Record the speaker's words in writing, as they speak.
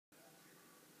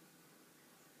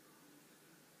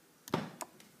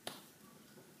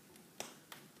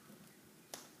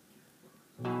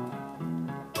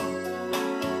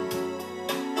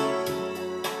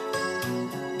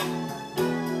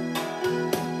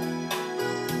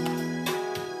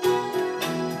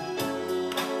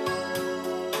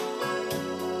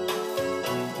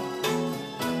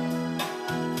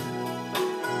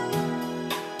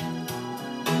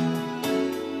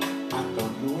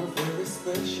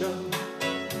show.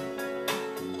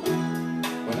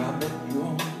 When I met you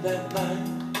on that night,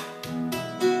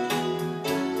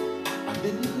 I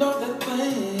didn't know that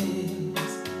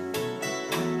things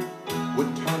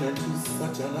would turn into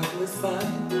such an ugly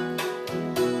sight.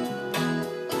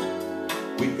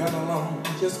 We got along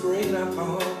just great, I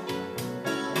thought.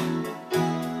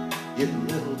 Yet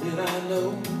little did I know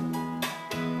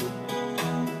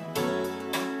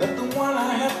that the one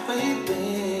I had faith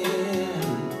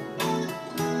in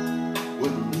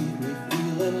would leave me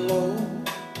feeling low.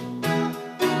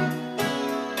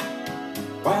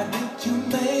 Why did you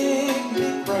make me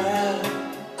cry?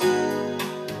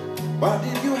 Why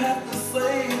did you have to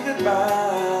say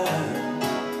goodbye?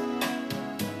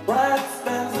 Pride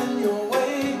stands in your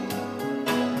way,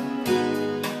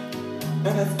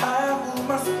 and if I who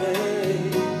must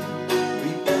pay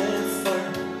the answer,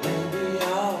 maybe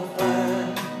I'll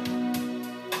find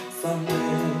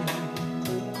someday.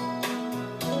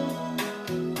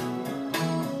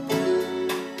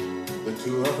 The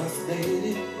two of us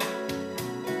dated,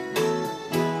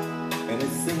 and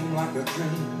it seemed like a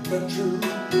dream come true.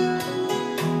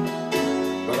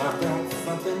 But I felt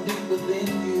something deep within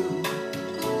you,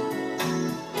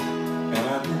 and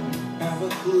I didn't have a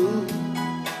clue.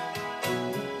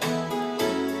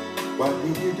 Why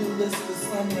did you do this to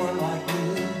someone like me?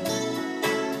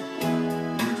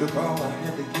 You took all I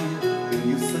had to give, and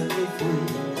you set me free.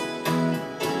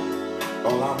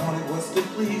 All I wanted was to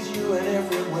please you in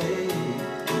every way.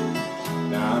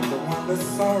 Now I'm the one that's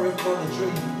sorry for the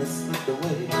dream that slipped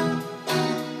away.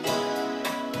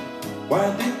 Why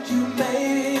did you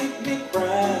make me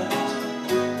cry?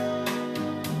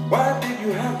 Why did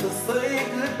you have to say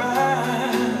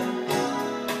goodbye?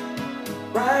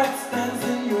 Pride stands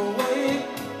in your way,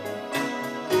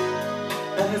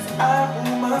 and it's I who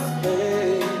must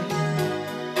pay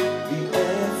the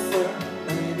answer.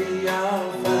 Maybe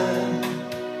I'll find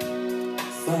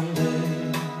someday.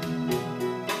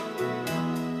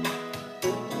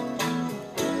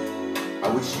 I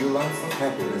wish you lots of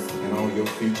happiness in all your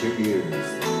future years.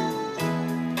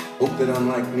 Hope that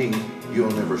unlike me,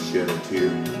 you'll never shed a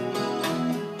tear.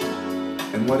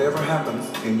 And whatever happens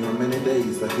in your many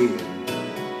days ahead,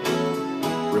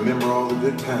 remember all the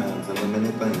good times and the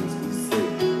many things we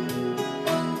said.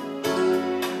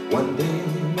 One day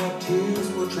my tears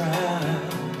will dry,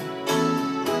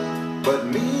 but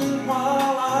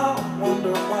meanwhile I'll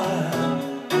wonder why.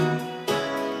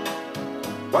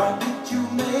 Why did you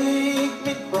make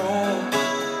me cry?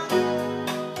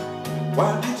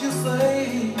 Why did you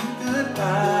say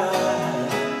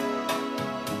goodbye?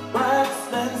 Pride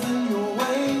stands in your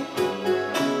way,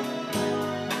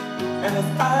 and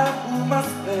if I who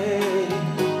must pay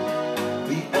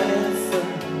the answer,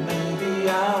 maybe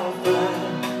I'll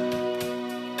find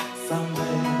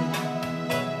someday.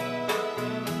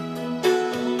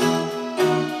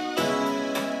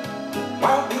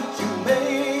 Why did you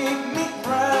make me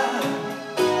cry?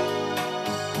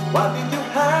 Why did you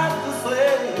have to say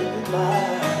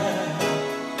goodbye?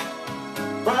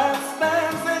 Pride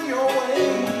stands in your way,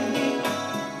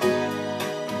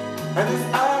 and it's